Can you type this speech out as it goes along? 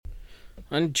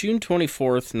On June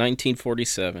 24th,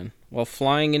 1947, while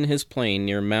flying in his plane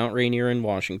near Mount Rainier in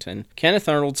Washington, Kenneth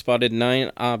Arnold spotted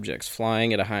 9 objects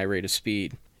flying at a high rate of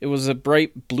speed. It was a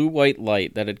bright blue-white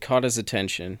light that had caught his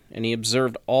attention, and he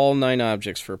observed all 9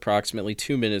 objects for approximately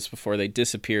 2 minutes before they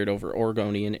disappeared over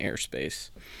Oregonian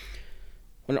airspace.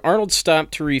 When Arnold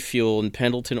stopped to refuel in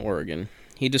Pendleton, Oregon,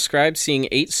 he described seeing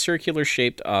 8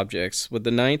 circular-shaped objects, with the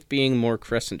 9th being more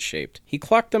crescent-shaped. He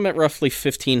clocked them at roughly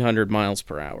 1,500 miles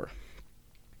per hour.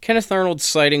 Kenneth Arnold's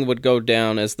sighting would go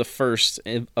down as the first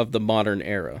of the modern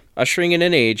era, ushering in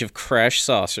an age of crash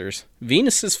saucers,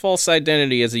 Venus's false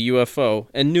identity as a UFO,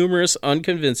 and numerous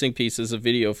unconvincing pieces of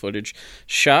video footage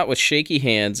shot with shaky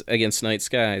hands against night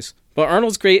skies. But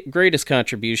Arnold's greatest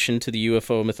contribution to the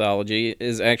UFO mythology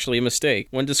is actually a mistake.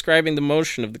 When describing the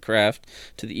motion of the craft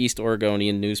to the East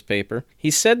Oregonian newspaper,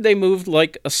 he said they moved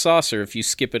like a saucer if you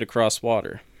skip it across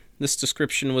water. This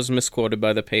description was misquoted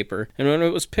by the paper, and when it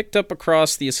was picked up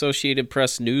across the Associated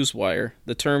Press newswire,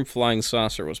 the term flying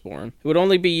saucer was born. It would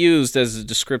only be used as a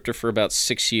descriptor for about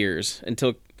 6 years,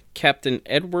 until Captain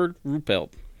Edward Ruppelt,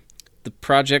 the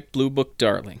Project Blue Book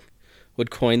darling,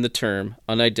 would coin the term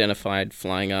unidentified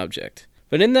flying object.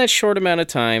 But in that short amount of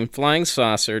time, flying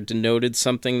saucer denoted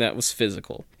something that was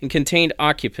physical and contained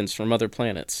occupants from other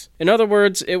planets. In other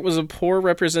words, it was a poor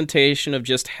representation of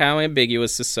just how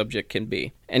ambiguous the subject can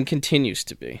be, and continues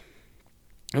to be.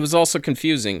 It was also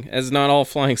confusing, as not all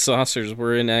flying saucers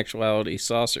were in actuality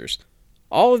saucers.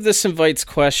 All of this invites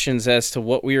questions as to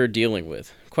what we are dealing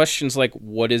with. Questions like,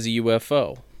 what is a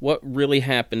UFO? What really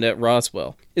happened at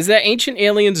Roswell? Is that ancient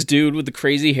aliens dude with the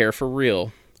crazy hair for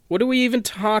real? What do we even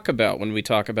talk about when we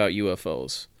talk about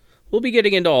UFOs? We'll be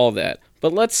getting into all that,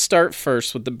 but let's start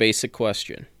first with the basic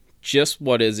question. Just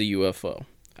what is a UFO?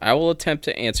 I will attempt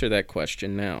to answer that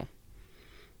question now.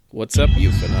 What's up,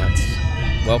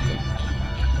 UFOnauts? Welcome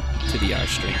to the Our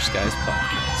Strange Skies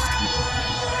podcast.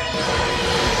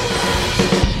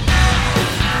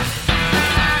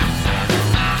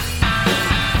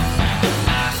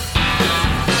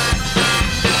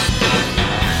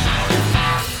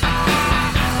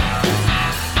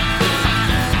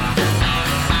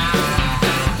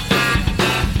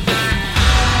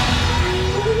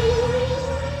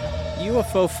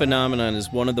 UFO phenomenon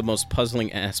is one of the most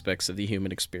puzzling aspects of the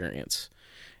human experience.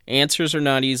 Answers are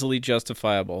not easily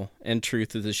justifiable, and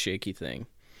truth is a shaky thing.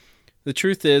 The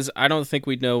truth is, I don't think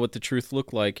we'd know what the truth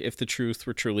looked like if the truth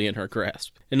were truly in our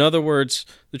grasp. In other words,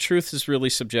 the truth is really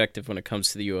subjective when it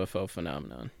comes to the UFO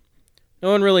phenomenon.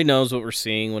 No one really knows what we're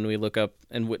seeing when we look up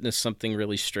and witness something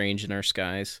really strange in our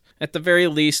skies. At the very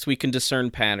least, we can discern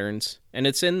patterns, and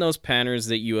it's in those patterns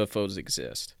that UFOs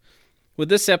exist. With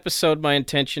this episode, my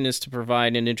intention is to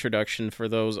provide an introduction for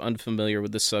those unfamiliar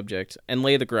with the subject and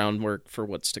lay the groundwork for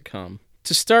what's to come.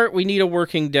 To start, we need a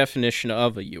working definition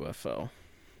of a UFO.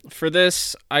 For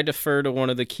this, I defer to one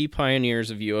of the key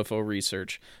pioneers of UFO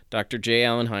research, Dr. J.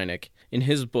 Allen Hynek, in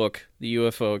his book, The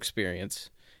UFO Experience.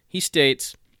 He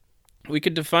states, "We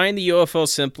could define the UFO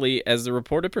simply as the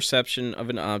reported perception of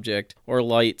an object or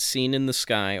light seen in the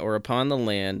sky or upon the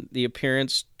land, the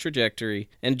appearance, trajectory,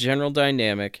 and general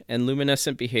dynamic and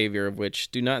luminescent behavior of which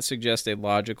do not suggest a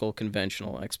logical,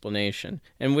 conventional explanation,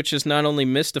 and which is not only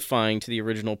mystifying to the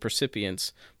original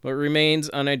percipients, but remains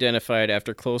unidentified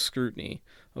after close scrutiny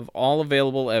of all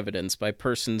available evidence by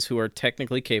persons who are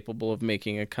technically capable of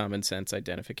making a common-sense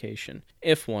identification,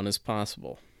 if one is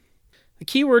possible." The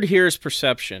key word here is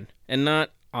perception, and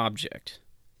not object.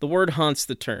 The word haunts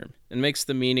the term, and makes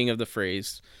the meaning of the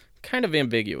phrase kind of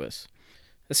ambiguous.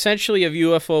 Essentially, a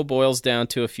UFO boils down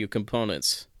to a few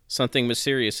components. Something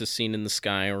mysterious is seen in the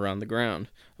sky or on the ground.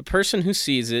 A person who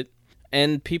sees it,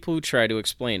 and people who try to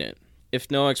explain it. If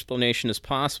no explanation is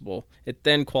possible, it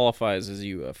then qualifies as a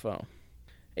UFO.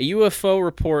 A UFO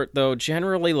report, though,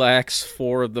 generally lacks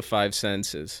 4 of the 5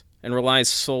 senses, and relies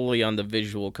solely on the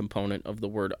visual component of the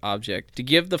word object to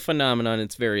give the phenomenon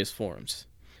its various forms.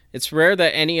 It's rare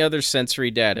that any other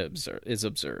sensory data is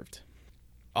observed.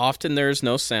 Often there is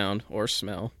no sound or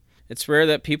smell. It's rare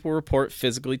that people report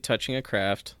physically touching a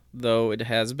craft, though it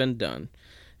has been done.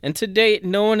 And to date,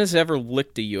 no one has ever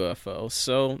licked a UFO,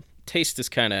 so taste is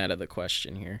kind of out of the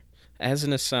question here. As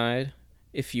an aside,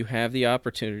 if you have the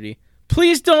opportunity,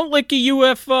 please don't lick a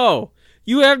UFO!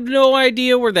 You have no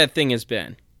idea where that thing has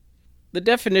been. The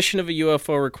definition of a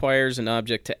UFO requires an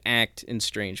object to act in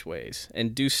strange ways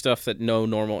and do stuff that no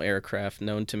normal aircraft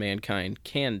known to mankind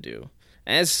can do.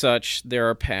 As such, there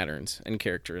are patterns and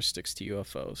characteristics to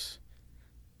UFOs.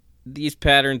 These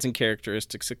patterns and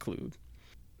characteristics include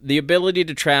the ability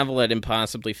to travel at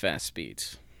impossibly fast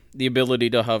speeds, the ability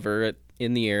to hover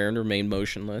in the air and remain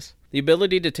motionless, the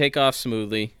ability to take off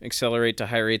smoothly, accelerate to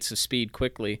high rates of speed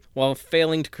quickly, while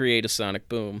failing to create a sonic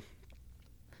boom.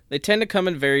 They tend to come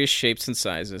in various shapes and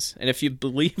sizes, and if you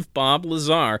believe Bob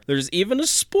Lazar, there's even a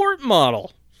sport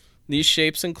model. These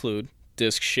shapes include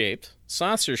disc-shaped,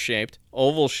 saucer-shaped,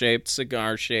 oval-shaped,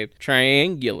 cigar-shaped,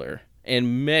 triangular,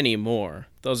 and many more.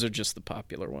 Those are just the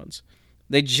popular ones.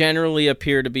 They generally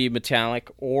appear to be metallic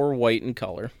or white in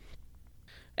color.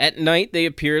 At night, they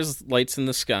appear as lights in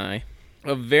the sky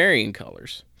of varying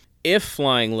colors. If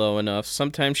flying low enough,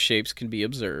 sometimes shapes can be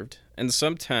observed, and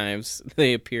sometimes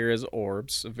they appear as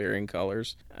orbs of varying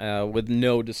colors with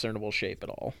no discernible shape at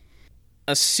all.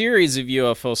 A series of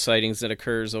UFO sightings that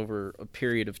occurs over a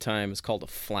period of time is called a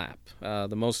flap.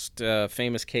 The most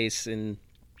famous case in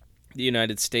the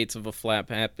United States of a flap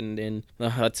happened in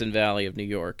the Hudson Valley of New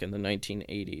York in the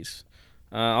 1980s.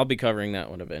 I'll be covering that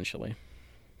one eventually.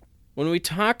 When we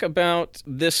talk about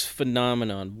this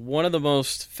phenomenon, one of the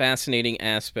most fascinating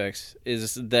aspects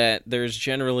is that there's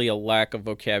generally a lack of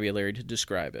vocabulary to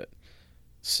describe it.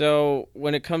 So,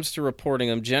 when it comes to reporting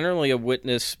them, generally a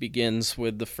witness begins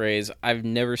with the phrase, "I've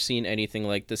never seen anything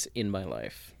like this in my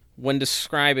life." When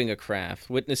describing a craft,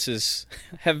 witnesses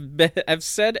have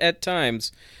said at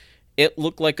times, "It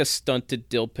looked like a stunted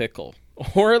dill pickle,"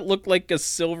 or "It looked like a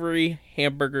silvery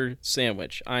hamburger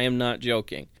sandwich." I am not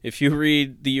joking. If you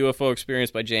read The UFO Experience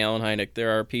by J. Allen Hynek,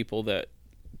 there are people that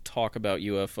talk about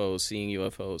UFOs, seeing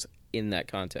UFOs in that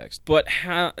context. But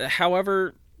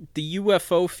however, the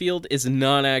UFO field is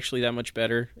not actually that much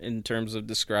better in terms of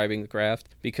describing the craft,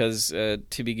 because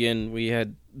to begin, we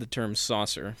had the term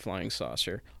saucer, flying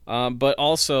saucer. But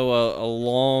also a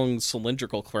long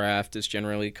cylindrical craft is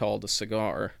generally called a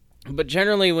cigar. But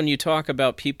generally, when you talk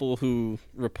about people who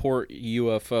report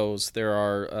UFOs, there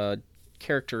are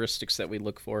characteristics that we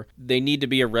look for. They need to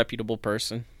be a reputable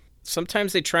person.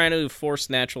 Sometimes they try to force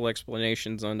natural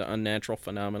explanations onto unnatural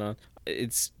phenomena.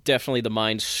 It's definitely the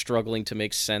mind struggling to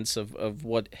make sense of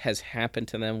what has happened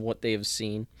to them, what they have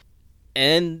seen.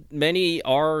 And many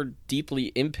are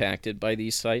deeply impacted by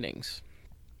these sightings.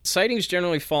 Sightings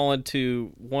generally fall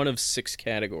into one of 6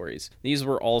 categories. These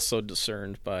were also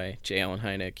discerned by J. Allen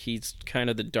Hynek. He's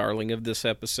kind of the darling of this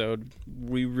episode.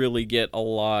 We really get a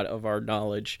lot of our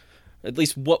knowledge, at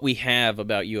least what we have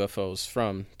about UFOs,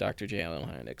 from Dr. J. Allen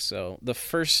Hynek. So the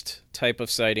first type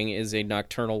of sighting is a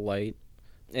nocturnal light.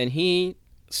 And he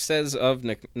says of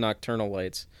nocturnal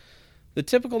lights, "The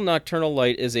typical nocturnal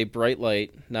light is a bright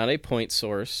light, not a point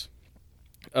source,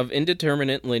 of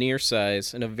indeterminate linear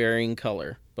size and of varying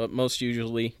color, but most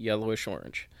usually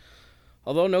yellowish-orange.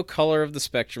 Although no color of the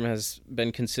spectrum has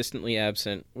been consistently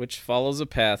absent, which follows a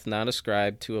path not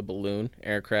ascribed to a balloon,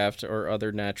 aircraft, or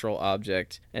other natural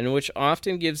object, and which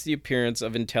often gives the appearance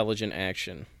of intelligent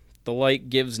action. The light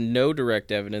gives no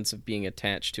direct evidence of being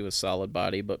attached to a solid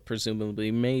body, but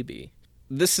presumably may be."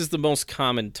 This is the most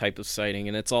common type of sighting,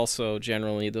 and it's also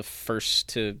generally the first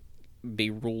to be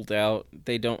ruled out.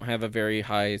 They don't have a very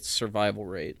high survival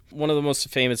rate. One of the most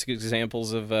famous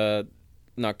examples of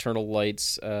nocturnal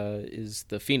lights is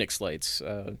the Phoenix lights.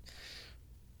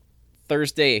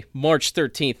 Thursday, March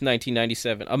 13th,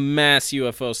 1997, a mass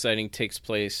UFO sighting takes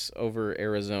place over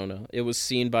Arizona. It was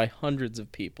seen by hundreds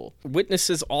of people.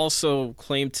 Witnesses also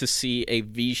claimed to see a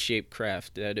V-shaped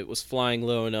craft, that it was flying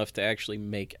low enough to actually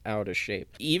make out a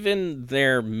shape. Even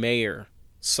their mayor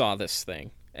saw this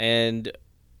thing, and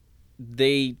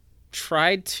they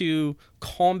tried to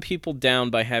calm people down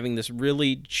by having this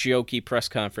really jokey press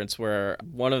conference where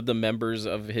one of the members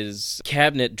of his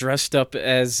cabinet dressed up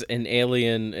as an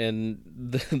alien and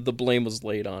the blame was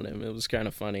laid on him. It was kind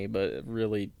of funny, but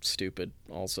really stupid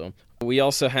also. We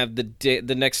also have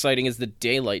the next sighting is the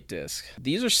daylight disc.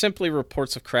 These are simply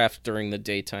reports of craft during the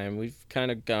daytime. We've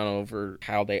kind of gone over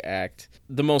how they act.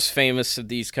 The most famous of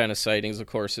these kind of sightings, of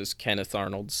course, is Kenneth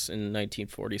Arnold's in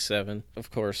 1947.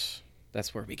 Of course,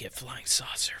 that's where we get flying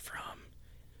saucer from.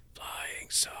 Flying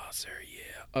saucer,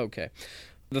 yeah. Okay.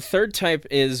 The third type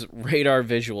is radar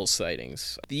visual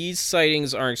sightings. These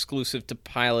sightings are exclusive to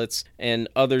pilots and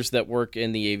others that work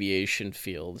in the aviation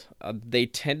field. They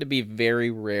tend to be very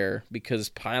rare because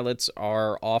pilots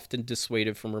are often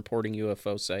dissuaded from reporting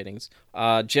UFO sightings,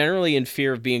 generally in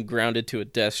fear of being grounded to a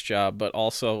desk job, but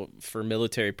also for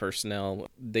military personnel,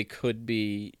 they could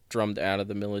be drummed out of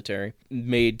the military,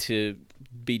 made to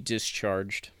be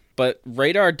discharged. But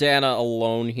radar data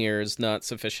alone here is not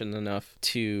sufficient enough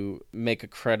to make a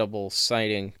credible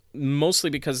sighting, mostly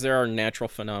because there are natural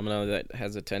phenomena that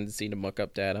has a tendency to muck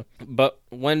up data. But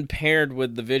when paired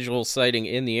with the visual sighting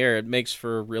in the air, it makes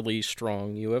for a really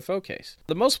strong UFO case.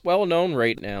 The most well-known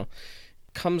right now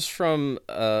comes from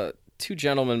two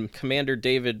gentlemen, Commander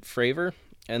David Fravor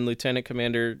and Lieutenant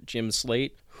Commander Jim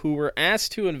Slate, who were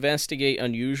asked to investigate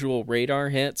unusual radar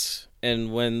hits,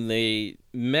 and when they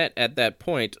met at that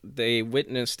point, they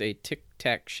witnessed a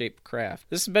tic-tac-shaped craft.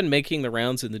 This has been making the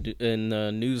rounds in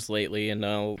the news lately, and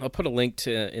I'll put a link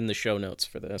in the show notes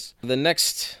for this. The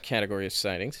next category of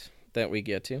sightings that we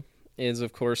get to is,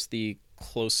 of course, the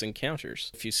close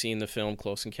encounters. If you've seen the film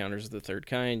Close Encounters of the Third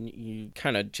Kind, you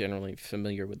kind of generally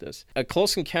familiar with this. A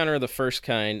close encounter of the first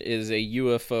kind is a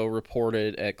UFO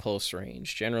reported at close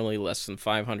range, generally less than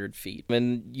 500 feet,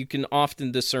 and you can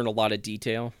often discern a lot of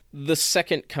detail. The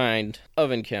second kind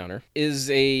of encounter is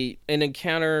an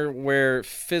encounter where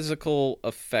physical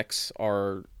effects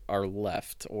are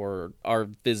left or are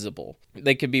visible.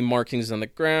 They could be markings on the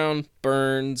ground,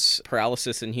 burns,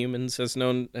 paralysis in humans has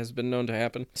been known to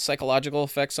happen, psychological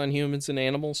effects on humans and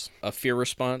animals. A fear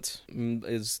response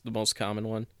is the most common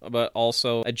one, but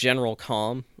also a general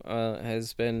calm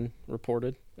has been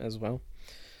reported as well.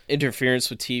 Interference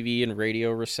with TV and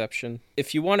radio reception.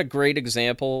 If you want a great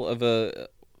example of a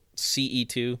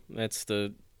CE2, that's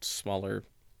the smaller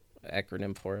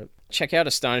acronym for it, check out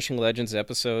Astonishing Legends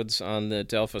episodes on the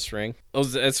Delphus Ring.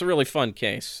 It's a really fun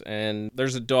case, and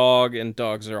there's a dog, and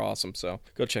dogs are awesome, so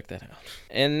go check that out.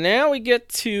 And now we get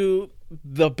to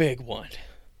the big one,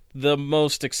 the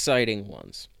most exciting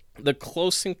ones, the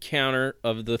close encounter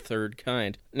of the third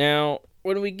kind. Now,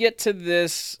 when we get to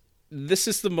this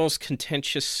is the most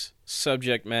contentious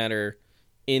subject matter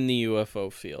in the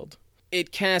UFO field.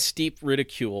 It casts deep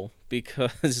ridicule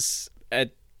because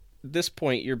at this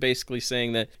point, you're basically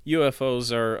saying that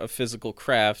UFOs are a physical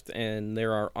craft and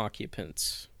there are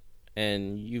occupants.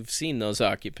 And you've seen those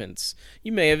occupants.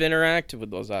 You may have interacted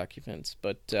with those occupants.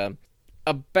 But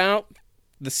about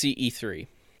the CE3.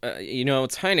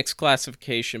 It's Hynek's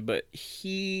classification, but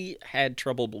he had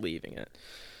trouble believing it.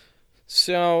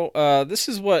 So this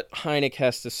is what Hynek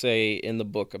has to say in the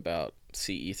book about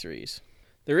CE3s.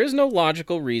 There is no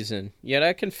logical reason, yet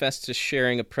I confess to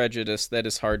sharing a prejudice that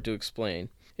is hard to explain.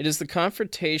 It is the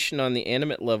confrontation on the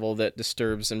animate level that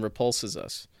disturbs and repulses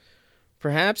us.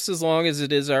 Perhaps as long as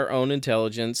it is our own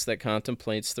intelligence that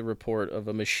contemplates the report of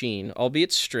a machine,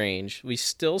 albeit strange, we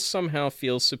still somehow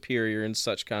feel superior in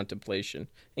such contemplation.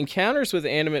 Encounters with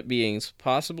animate beings,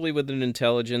 possibly with an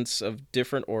intelligence of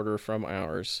different order from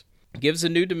ours, gives a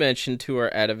new dimension to our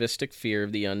atavistic fear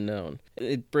of the unknown.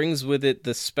 It brings with it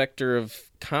the specter of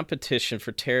competition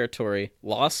for territory,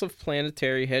 loss of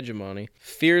planetary hegemony,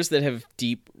 fears that have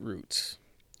deep roots.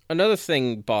 Another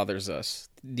thing bothers us.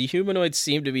 The humanoids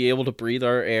seem to be able to breathe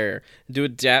our air and to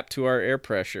adapt to our air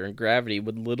pressure and gravity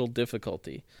with little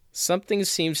difficulty. Something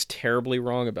seems terribly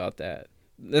wrong about that.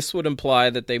 This would imply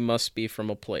that they must be from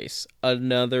a place,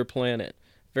 another planet,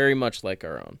 very much like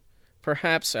our own.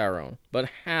 Perhaps our own, but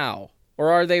how?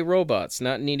 Or are they robots,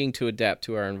 not needing to adapt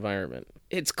to our environment?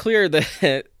 It's clear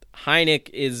that Hynek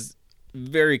is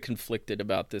very conflicted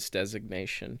about this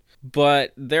designation,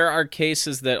 but there are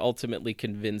cases that ultimately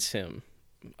convince him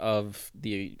of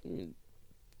the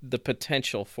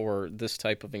potential for this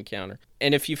type of encounter.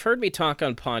 And if you've heard me talk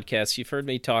on podcasts, you've heard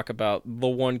me talk about the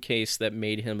one case that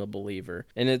made him a believer,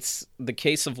 and it's the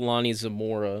case of Lonnie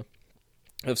Zamora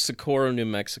of Socorro, New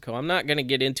Mexico. I'm not going to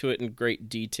get into it in great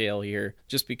detail here,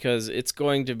 just because it's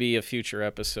going to be a future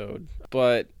episode.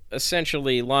 But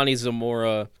essentially, Lonnie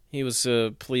Zamora, he was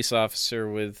a police officer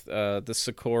with the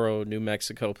Socorro, New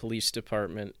Mexico Police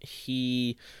Department.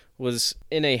 He was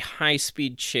in a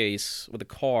high-speed chase with a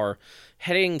car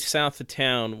heading south of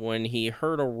town when he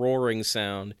heard a roaring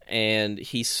sound, and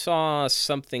he saw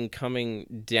something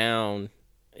coming down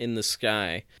in the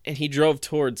sky, and he drove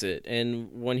towards it.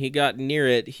 And when he got near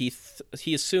it,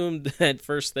 he assumed at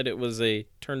first that it was a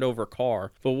turned over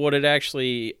car, but what it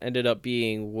actually ended up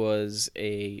being was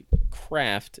a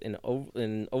craft, an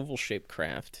oval shaped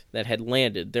craft that had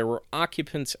landed. There were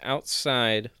occupants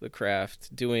outside the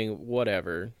craft doing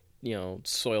whatever,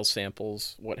 soil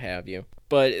samples, what have you.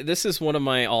 But this is one of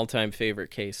my all-time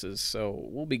favorite cases, so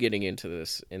we'll be getting into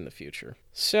this in the future.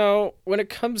 So, when it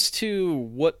comes to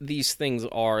what these things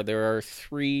are, there are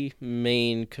three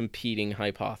main competing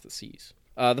hypotheses.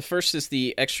 The first is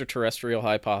the extraterrestrial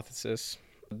hypothesis.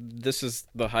 This is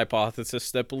the hypothesis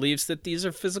that believes that these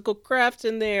are physical craft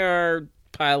and they are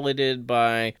piloted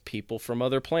by people from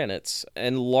other planets.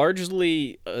 And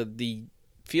largely, the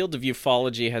field of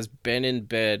ufology has been in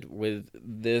bed with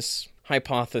this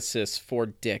hypothesis for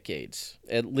decades,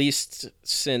 at least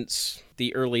since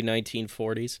the early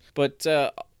 1940s. But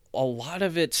a lot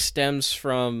of it stems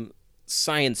from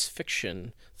science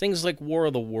fiction. Things like War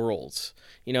of the Worlds.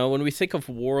 You know, when we think of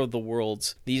War of the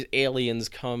Worlds, these aliens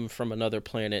come from another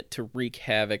planet to wreak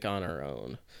havoc on our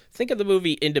own. Think of the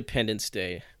movie Independence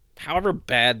Day. However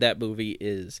bad that movie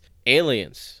is,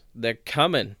 aliens, they're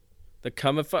coming. They're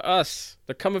coming for us.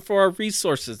 They're coming for our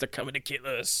resources. They're coming to kill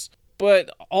us.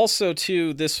 But also,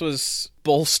 too, this was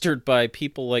bolstered by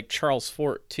people like Charles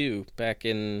Fort, too, back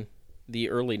in the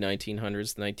early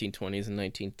 1900s, 1920s, and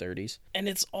 1930s. And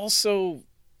it's also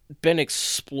been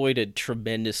exploited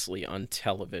tremendously on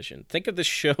television. Think of the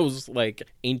shows like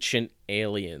Ancient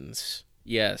Aliens.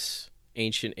 Yes,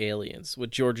 Ancient Aliens,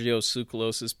 with Giorgio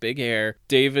Tsoukalos' big hair,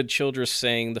 David Childress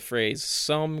saying the phrase,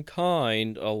 some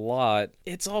kind, a lot.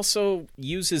 It also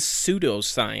uses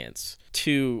pseudoscience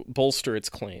to bolster its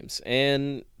claims,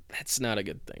 and that's not a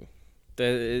good thing.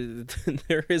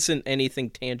 There isn't anything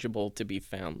tangible to be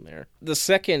found there. The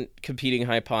second competing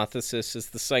hypothesis is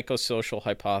the psychosocial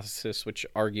hypothesis, which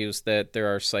argues that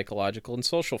there are psychological and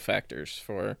social factors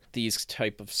for these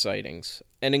type of sightings.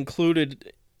 And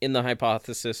included in the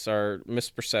hypothesis are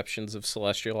misperceptions of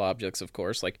celestial objects, of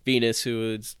course, like Venus,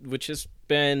 which has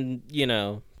been,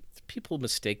 people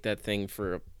mistake that thing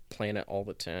for a planet all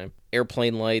the time.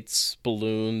 Airplane lights,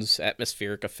 balloons,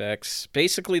 atmospheric effects,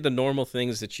 basically the normal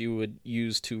things that you would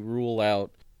use to rule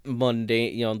out the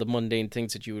mundane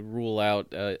things that you would rule out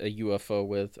a UFO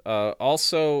with.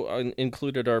 Also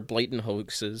included are blatant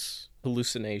hoaxes,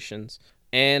 hallucinations,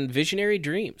 and visionary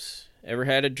dreams. Ever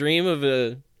had a dream of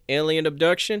a alien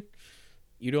abduction?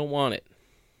 You don't want it.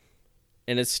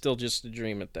 And it's still just a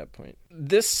dream at that point.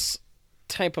 This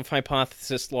type of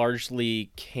hypothesis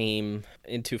largely came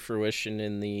into fruition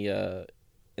in the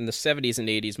 70s and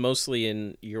 80s, mostly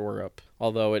in Europe,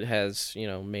 although it has,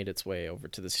 made its way over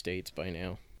to the States by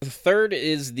now. The third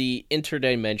is the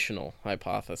interdimensional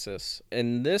hypothesis,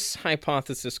 and this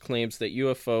hypothesis claims that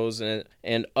UFOs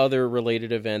and other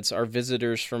related events are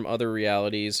visitors from other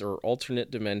realities or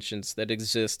alternate dimensions that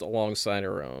exist alongside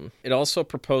our own. It also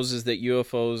proposes that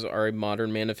UFOs are a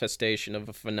modern manifestation of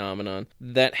a phenomenon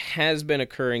that has been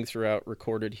occurring throughout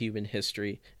recorded human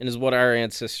history and is what our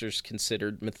ancestors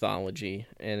considered mythology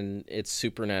and its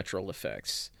supernatural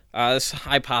effects. This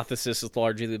hypothesis has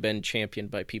largely been championed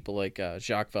by people like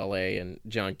Jacques Vallée and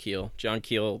John Keel. John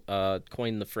Keel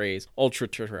coined the phrase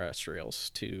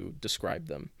ultra-terrestrials to describe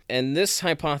them. And this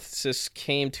hypothesis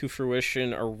came to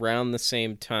fruition around the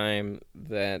same time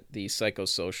that the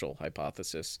psychosocial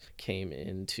hypothesis came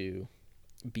into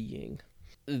being.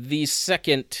 The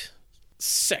second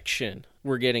section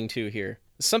we're getting to here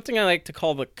is something I like to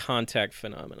call the contact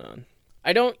phenomenon.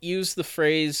 I don't use the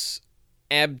phrase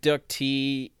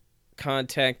abductee,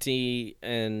 contactee,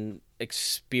 and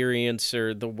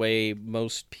experiencer the way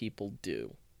most people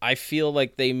do. I feel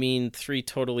like they mean three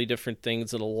totally different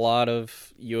things, and a lot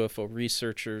of UFO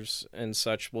researchers and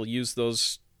such will use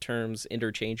those terms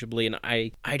interchangeably, and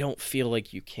I don't feel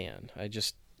like you can. I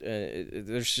just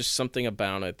there's just something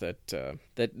about it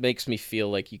that makes me feel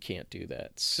like you can't do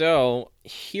that. So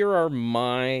here are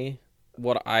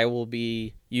what I will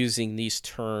be using these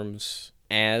terms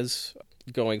as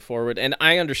going forward. And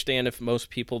I understand if most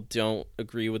people don't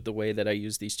agree with the way that I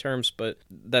use these terms, but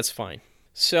that's fine.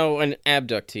 So an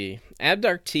abductee.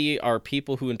 Abductee are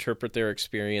people who interpret their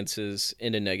experiences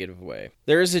in a negative way.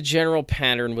 There is a general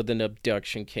pattern with an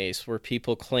abduction case where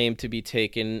people claim to be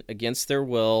taken against their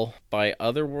will by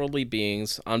otherworldly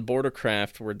beings on board a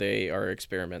craft where they are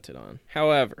experimented on.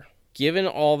 However, given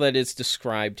all that is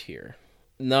described here,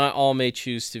 not all may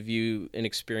choose to view an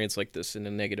experience like this in a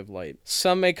negative light.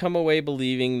 Some may come away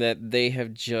believing that they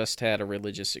have just had a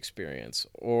religious experience,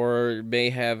 or may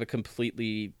have a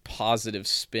completely positive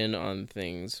spin on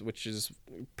things, which is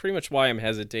pretty much why I'm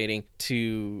hesitating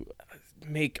to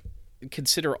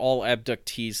consider all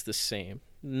abductees the same.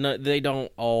 No, they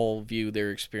don't all view their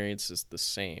experiences the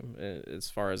same, as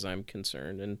far as I'm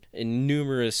concerned. And in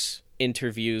numerous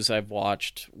interviews I've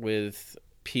watched with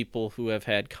people who have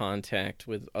had contact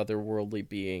with otherworldly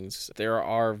beings, there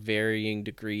are varying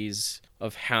degrees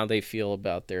of how they feel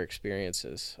about their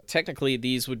experiences. Technically,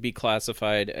 these would be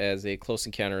classified as a close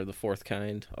encounter of the fourth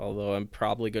kind, although I'm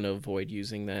probably going to avoid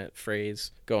using that phrase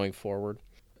going forward.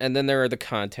 And then there are the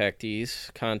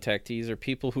contactees. Contactees are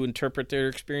people who interpret their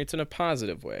experience in a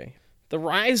positive way. The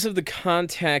rise of the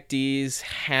contactees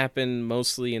happened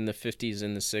mostly in the 50s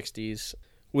and the 60s,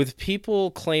 with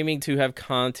people claiming to have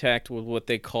contact with what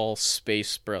they call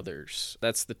space brothers.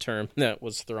 That's the term that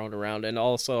was thrown around. And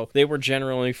also, they were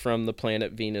generally from the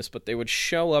planet Venus, but they would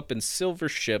show up in silver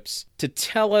ships to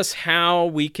tell us how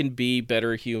we can be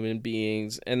better human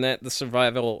beings and that the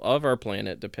survival of our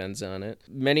planet depends on it.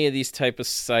 Many of these type of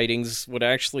sightings would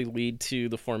actually lead to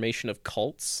the formation of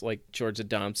cults like George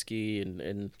Adamski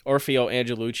and Orfeo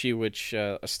Angelucci, which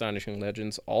Astonishing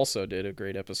Legends also did a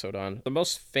great episode on. The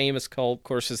most famous cult, of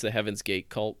course, is the Heaven's Gate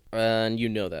cult, and you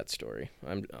know that story.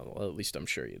 Well, at least I'm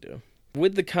sure you do.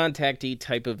 With the contactee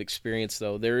type of experience,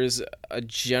 though, there is a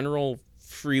general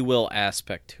free will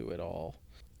aspect to it all,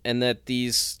 and that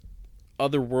these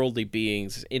otherworldly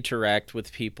beings interact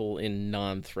with people in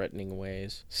non-threatening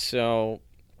ways. So,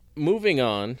 moving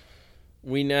on,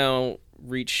 we now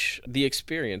reach the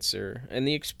experiencer, and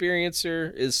the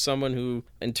experiencer is someone who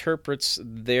interprets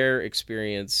their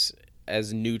experience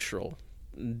as neutral,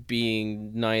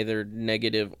 being neither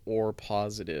negative or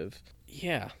positive.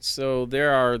 Yeah, so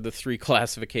there are the three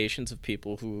classifications of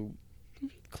people who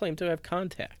claim to have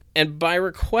contact. And by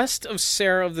request of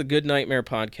Sarah of the Good Nightmare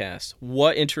podcast,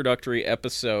 what introductory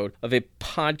episode of a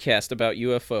podcast about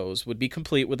UFOs would be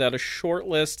complete without a short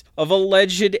list of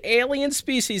alleged alien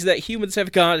species that humans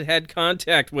have had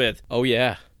contact with? Oh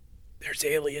yeah, there's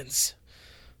aliens.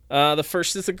 The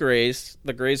first is the Greys.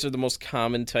 The Greys are the most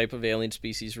common type of alien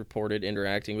species reported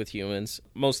interacting with humans,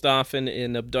 most often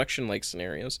in abduction-like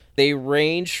scenarios. They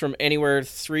range from anywhere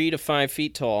 3 to 5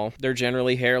 feet tall. They're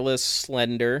generally hairless,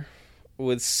 slender,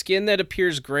 with skin that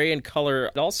appears gray in color.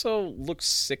 It also looks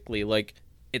sickly, like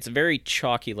it's very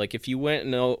chalky. Like if you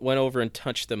went over and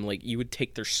touched them, like you would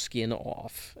take their skin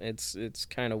off. It's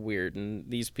kind of weird, and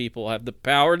these people have the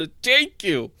power to take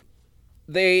you.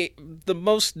 The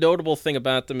most notable thing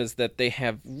about them is that they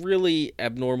have really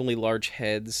abnormally large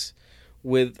heads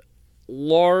with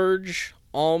large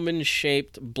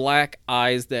almond-shaped black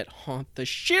eyes that haunt the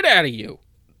shit out of you.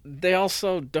 They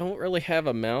also don't really have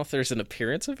a mouth. There's an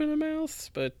appearance of a mouth,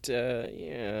 but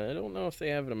I don't know if they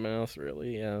have a mouth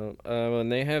really.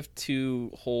 And they have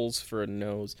 2 holes for a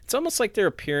nose. It's almost like their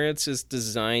appearance is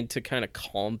designed to kind of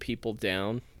calm people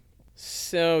down.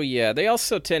 So, yeah, they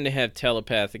also tend to have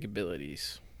telepathic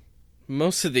abilities.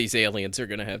 Most of these aliens are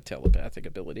going to have telepathic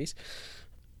abilities.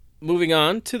 Moving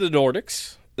on to the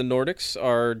Nordics. The Nordics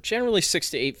are generally 6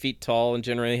 to 8 feet tall and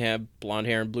generally have blonde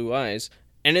hair and blue eyes.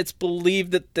 And it's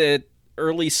believed that the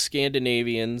early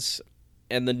Scandinavians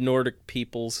and the Nordic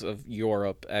peoples of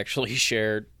Europe actually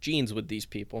shared genes with these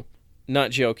people. Not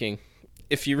joking.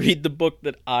 If you read the book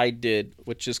that I did,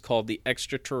 which is called The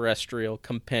Extraterrestrial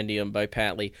Compendium by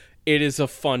Patley, it is a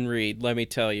fun read, let me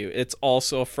tell you. It's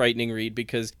also a frightening read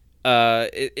because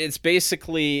it's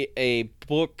basically a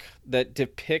book that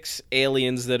depicts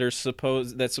aliens that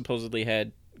supposedly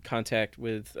had contact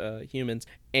with humans.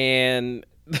 And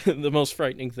the most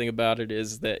frightening thing about it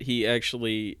is that he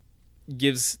actually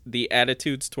gives the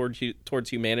attitudes towards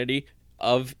humanity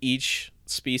of each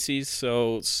species.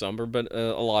 So some are,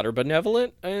 a lot are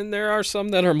benevolent, and there are some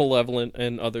that are malevolent,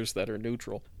 and others that are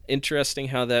neutral. Interesting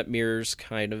how that mirrors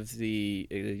kind of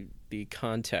the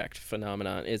contact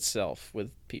phenomenon itself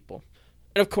with people.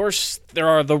 And of course, there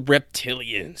are the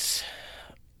reptilians.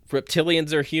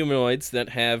 Reptilians are humanoids that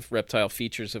have reptile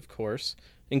features, of course,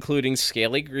 including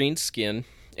scaly green skin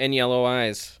and yellow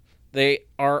eyes. They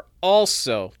are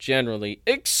also generally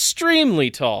extremely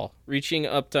tall, reaching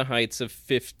up to heights of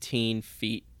 15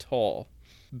 feet tall.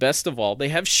 Best of all, they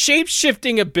have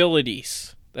shape-shifting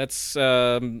abilities. That's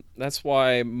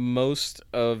why most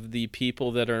of the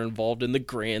people that are involved in the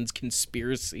grand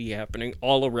conspiracy happening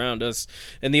all around us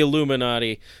and the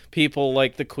Illuminati, people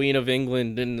like the Queen of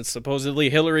England and supposedly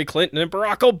Hillary Clinton and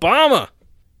Barack Obama.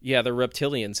 Yeah, they're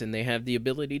reptilians, and they have the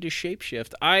ability to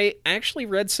shapeshift. I actually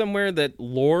read somewhere that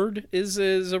Lord is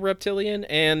a reptilian,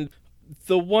 and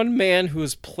the one man who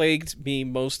has plagued me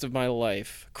most of my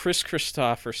life, Chris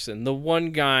Christopherson, the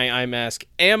one guy I'm asked,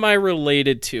 am I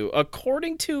related to?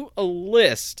 According to a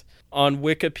list on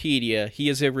Wikipedia, he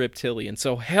is a reptilian.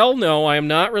 So hell no, I am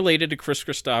not related to Chris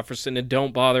Christopherson, and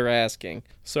don't bother asking.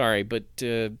 Sorry, but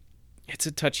it's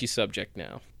a touchy subject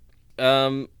now.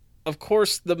 Of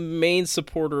course, the main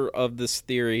supporter of this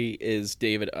theory is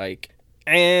David Icke.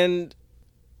 And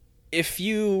if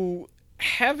you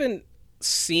haven't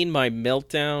seen my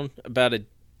meltdown about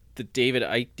the David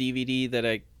Icke DVD that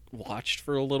I watched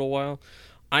for a little while,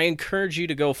 I encourage you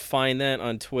to go find that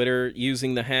on Twitter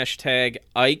using the hashtag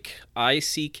Icke,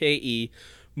 I-C-K-E,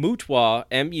 Mutwa,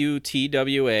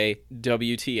 M-U-T-W-A,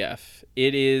 WTF.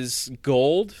 It is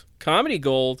gold, comedy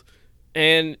gold,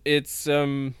 and it's,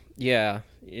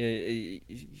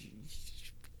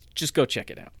 just go check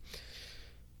it out.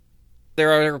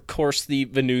 There are, of course, the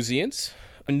Venusians.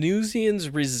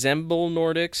 Venusians resemble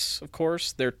Nordics, of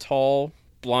course. They're tall,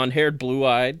 blonde-haired,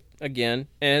 blue-eyed, again,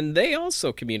 and they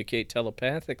also communicate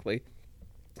telepathically.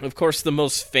 Of course, the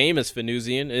most famous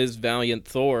Venusian is Valiant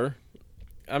Thor.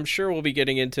 I'm sure we'll be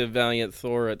getting into Valiant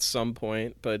Thor at some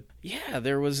point, but yeah,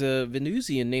 there was a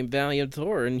Venusian named Valiant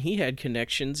Thor, and he had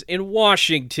connections in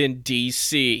Washington,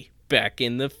 D.C. back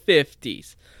in the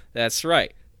 50s. That's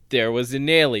right, there was an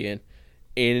alien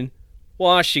in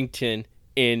Washington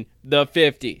in the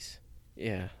 50s.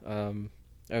 Yeah,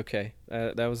 okay,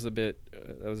 that was a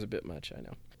bit much, I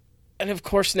know. And of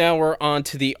course, now we're on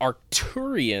to the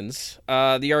Arcturians.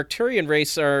 The Arcturian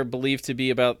race are believed to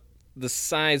be about the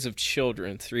size of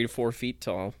children, 3 to 4 feet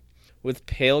tall, with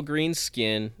pale green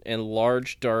skin and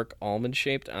large, dark,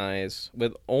 almond-shaped eyes,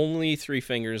 with only 3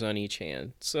 fingers on each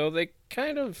hand. So they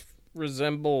kind of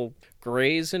resemble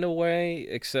grays in a way,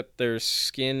 except their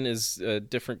skin is a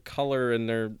different color and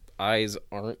their eyes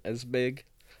aren't as big.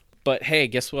 But hey,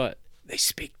 guess what? They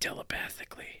speak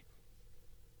telepathically.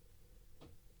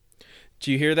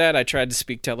 Do you hear that? I tried to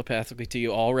speak telepathically to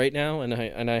you all right now, and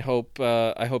I hope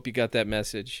you got that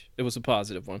message. It was a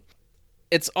positive one.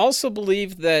 It's also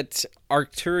believed that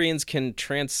Arcturians can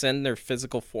transcend their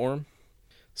physical form.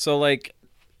 So, like,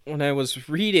 when I was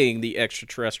reading the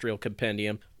Extraterrestrial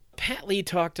Compendium, Pat Lee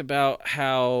talked about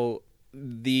how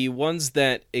the ones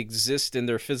that exist in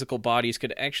their physical bodies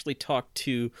could actually talk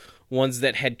to ones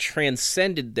that had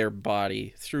transcended their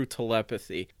body through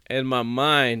telepathy. And my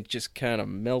mind just kind of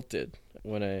melted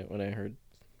when I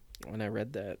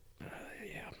read that.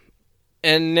 Yeah.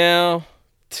 And now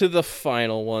to the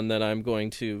final one that I'm going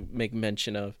to make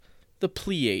mention of, the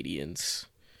Pleiadians.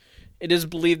 It is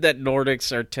believed that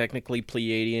Nordics are technically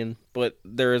Pleiadian, but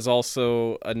there is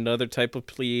also another type of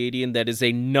Pleiadian that is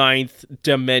a 9th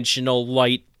dimensional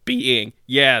light being.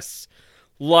 Yes,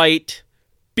 light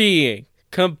being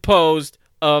composed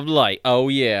of light. Oh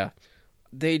yeah.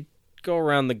 They go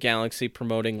around the galaxy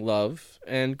promoting love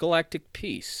and galactic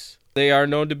peace. They are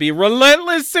known to be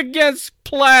relentless against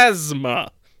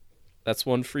plasma. That's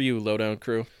one for you, Lowdown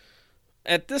Crew.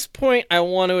 At this point, I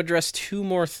want to address 2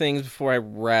 more things before I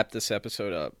wrap this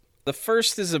episode up. The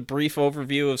first is a brief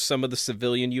overview of some of the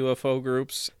civilian UFO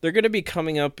groups. They're going to be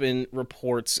coming up in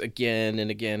reports again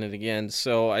and again and again,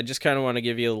 so I just kind of want to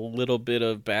give you a little bit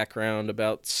of background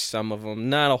about some of them.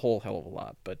 Not a whole hell of a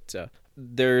lot, but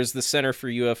there's the Center for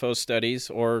UFO Studies,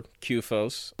 or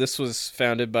QFOS. This was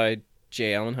founded by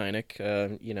J. Allen Hynek,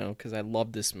 because I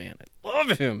love this man. I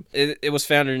love him. It was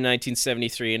founded in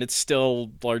 1973, and it's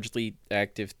still largely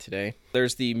active today.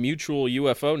 There's the Mutual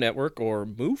UFO Network, or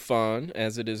MUFON,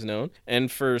 as it is known. And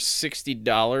for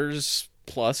 $60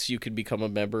 plus, you could become a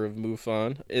member of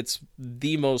MUFON. It's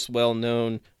the most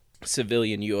well-known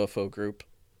civilian UFO group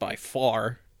by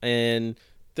far. And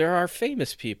there are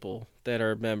famous people that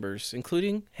are members,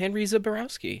 including Henry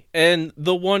Zaborowski and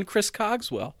the one Chris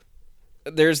Cogswell.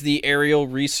 There's the Aerial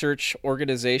Research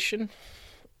Organization,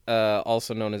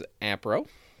 also known as APRO,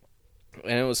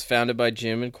 and it was founded by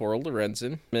Jim and Coral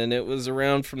Lorenzen, and it was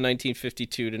around from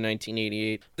 1952 to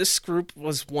 1988. This group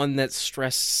was one that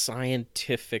stressed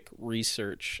scientific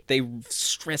research. They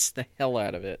stressed the hell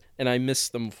out of it, and I miss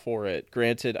them for it.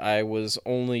 Granted, I was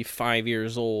only 5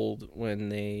 years old when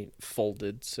they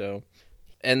folded, so...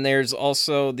 And there's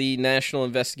also the National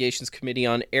Investigations Committee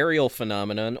on Aerial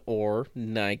Phenomenon, or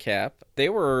NICAP. They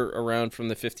were around from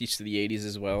the 50s to the 80s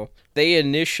as well. They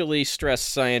initially stressed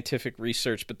scientific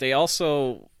research, but they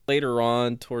also, later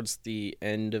on, towards the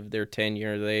end of their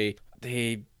tenure,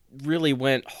 they really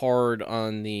went hard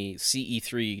on the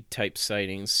CE3 type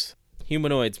sightings.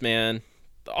 Humanoids, man.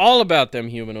 All about them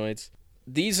humanoids.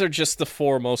 These are just the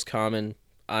 4 most common.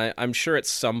 I'm sure at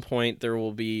some point there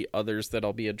will be others that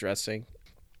I'll be addressing.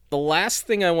 The last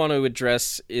thing I want to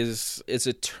address is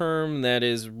a term that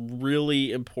is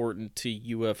really important to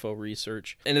UFO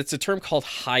research, and it's a term called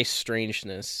high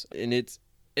strangeness, and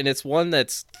it's one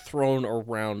that's thrown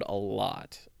around a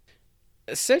lot.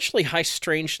 Essentially, high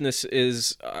strangeness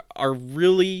are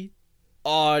really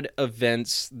odd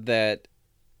events that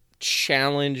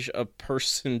challenge a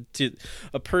person's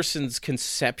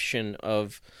conception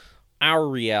of our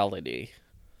reality.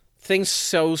 Things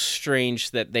so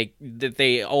strange that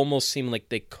they almost seem like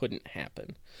they couldn't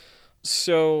happen.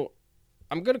 So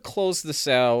I'm going to close this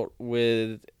out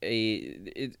with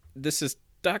this is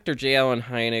Dr. J. Allen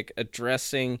Hynek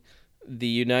addressing the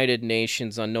United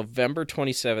Nations on November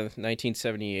 27th,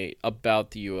 1978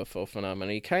 about the UFO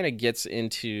phenomenon. He kind of gets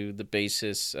into the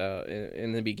basis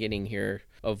in the beginning here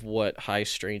of what high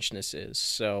strangeness is.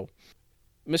 So,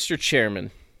 Mr. Chairman,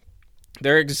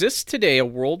 there exists today a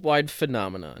worldwide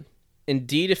phenomenon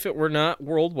Indeed, if it were not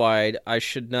worldwide, I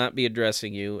should not be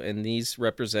addressing you and these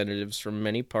representatives from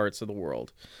many parts of the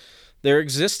world. There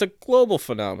exists a global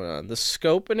phenomenon, the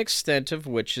scope and extent of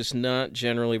which is not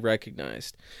generally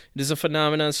recognized. It is a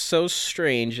phenomenon so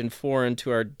strange and foreign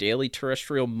to our daily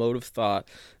terrestrial mode of thought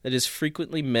that it is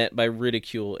frequently met by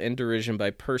ridicule and derision by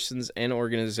persons and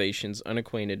organizations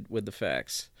unacquainted with the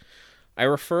facts. I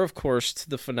refer, of course, to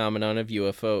the phenomenon of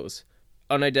UFOs,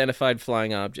 unidentified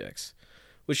flying objects,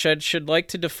 which I should like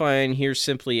to define here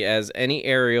simply as any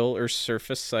aerial or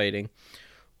surface sighting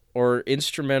or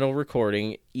instrumental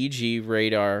recording, e.g.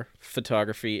 radar,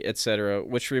 photography, etc.,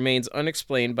 which remains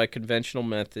unexplained by conventional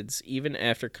methods even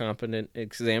after competent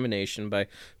examination by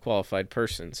qualified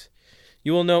persons.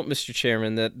 You will note, Mr.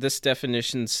 Chairman, that this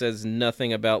definition says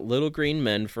nothing about little green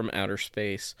men from outer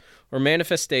space, or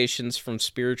manifestations from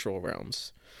spiritual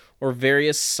realms, or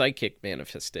various psychic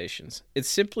manifestations. It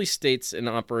simply states an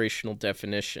operational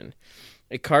definition.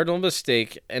 A cardinal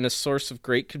mistake and a source of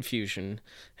great confusion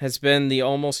has been the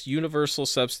almost universal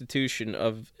substitution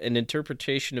of an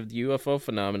interpretation of the UFO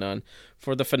phenomenon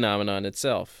for the phenomenon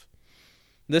itself.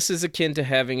 This is akin to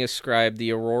having ascribed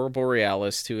the aurora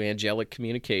borealis to angelic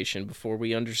communication before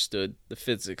we understood the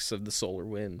physics of the solar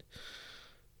wind.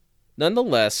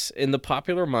 Nonetheless, in the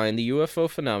popular mind, the UFO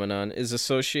phenomenon is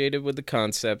associated with the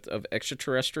concept of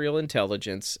extraterrestrial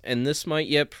intelligence, and this might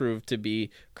yet prove to be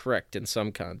correct in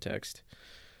some context.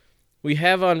 We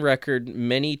have on record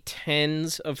many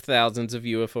tens of thousands of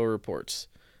UFO reports.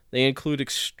 They include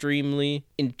extremely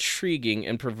intriguing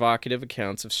and provocative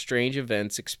accounts of strange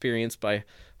events experienced by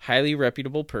highly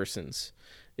reputable persons,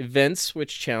 events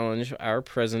which challenge our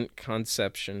present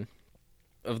conception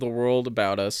of the world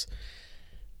about us,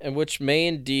 and which may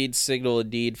indeed signal a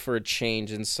need for a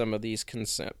change in some of these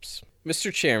concepts.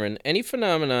 Mr. Chairman, any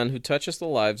phenomenon who touches the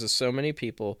lives of so many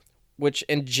people, which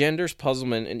engenders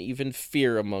puzzlement and even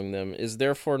fear among them, is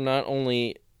therefore not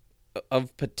only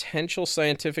of potential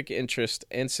scientific interest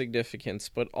and significance,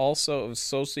 but also of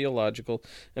sociological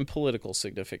and political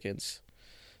significance,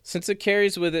 since it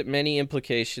carries with it many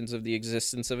implications of the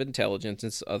existence of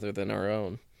intelligence other than our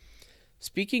own.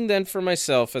 Speaking then for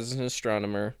myself as an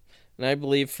astronomer, and I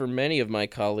believe for many of my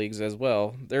colleagues as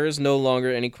well, there is no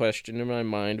longer any question in my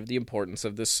mind of the importance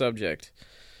of this subject.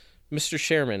 Mr.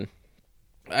 Chairman,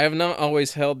 I have not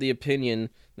always held the opinion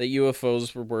that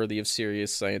UFOs were worthy of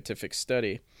serious scientific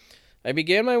study. I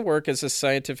began my work as a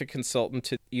scientific consultant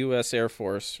to the U.S. Air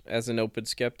Force as an open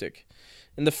skeptic,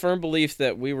 in the firm belief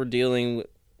that we were dealing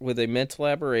with a mental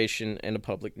aberration and a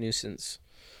public nuisance.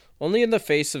 Only in the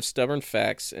face of stubborn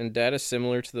facts and data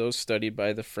similar to those studied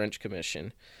by the French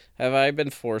Commission have I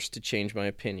been forced to change my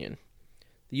opinion.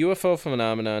 The UFO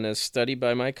phenomenon, as studied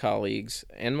by my colleagues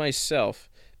and myself,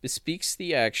 bespeaks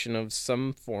the action of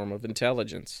some form of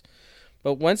intelligence.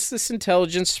 But whence this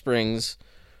intelligence springs,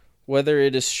 whether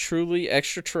it is truly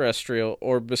extraterrestrial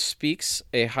or bespeaks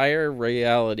a higher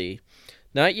reality,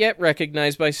 not yet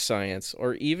recognized by science,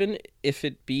 or even if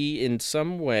it be in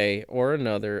some way or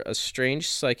another a strange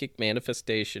psychic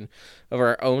manifestation of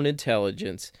our own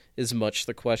intelligence, is much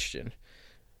the question.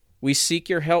 We seek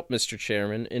your help, Mr.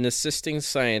 Chairman, in assisting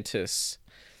scientists,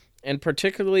 and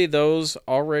particularly those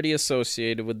already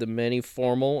associated with the many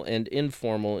formal and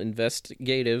informal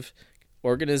investigative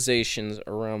organizations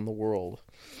around the world,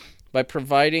 by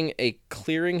providing a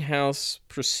clearinghouse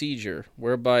procedure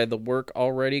whereby the work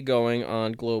already going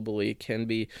on globally can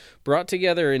be brought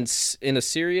together in a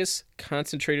serious,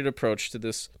 concentrated approach to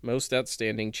this most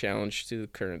outstanding challenge to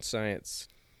current science.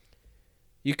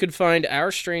 You can find Our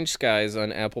Strange Skies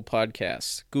on Apple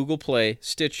Podcasts, Google Play,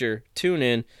 Stitcher,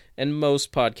 TuneIn, and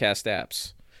most podcast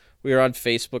apps. We are on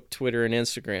Facebook, Twitter, and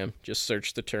Instagram. Just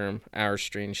search the term Our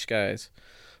Strange Skies.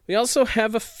 We also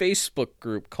have a Facebook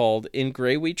group called In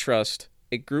Gray We Trust,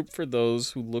 a group for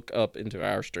those who look up into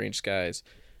our strange skies.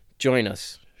 Join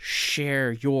us.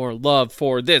 Share your love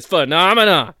for this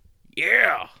phenomena.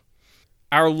 Yeah!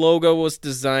 Our logo was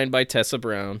designed by Tessa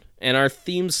Brown, and our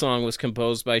theme song was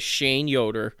composed by Shane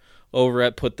Yoder over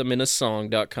at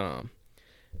PutThemInASong.com.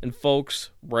 And folks,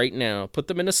 right now,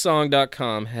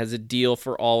 PutThemInASong.com has a deal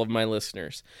for all of my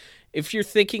listeners. If you're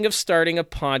thinking of starting a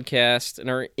podcast and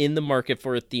are in the market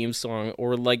for a theme song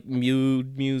or like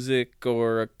mood music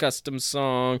or a custom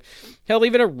song, hell,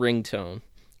 even a ringtone,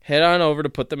 head on over to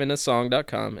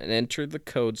PutThemInASong.com and enter the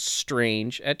code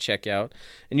STRANGE at checkout,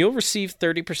 and you'll receive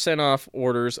 30% off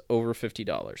orders over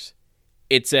 $50.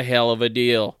 It's a hell of a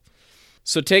deal.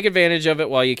 So take advantage of it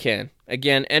while you can.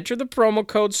 Again, enter the promo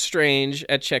code STRANGE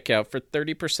at checkout for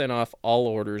 30% off all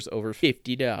orders over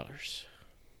 $50.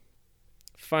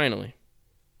 Finally,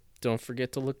 don't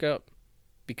forget to look up.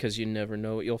 because you never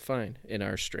know what you'll find in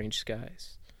our strange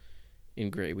skies. In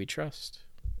Gray we trust.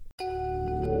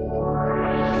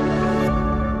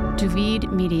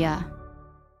 Duvid Media.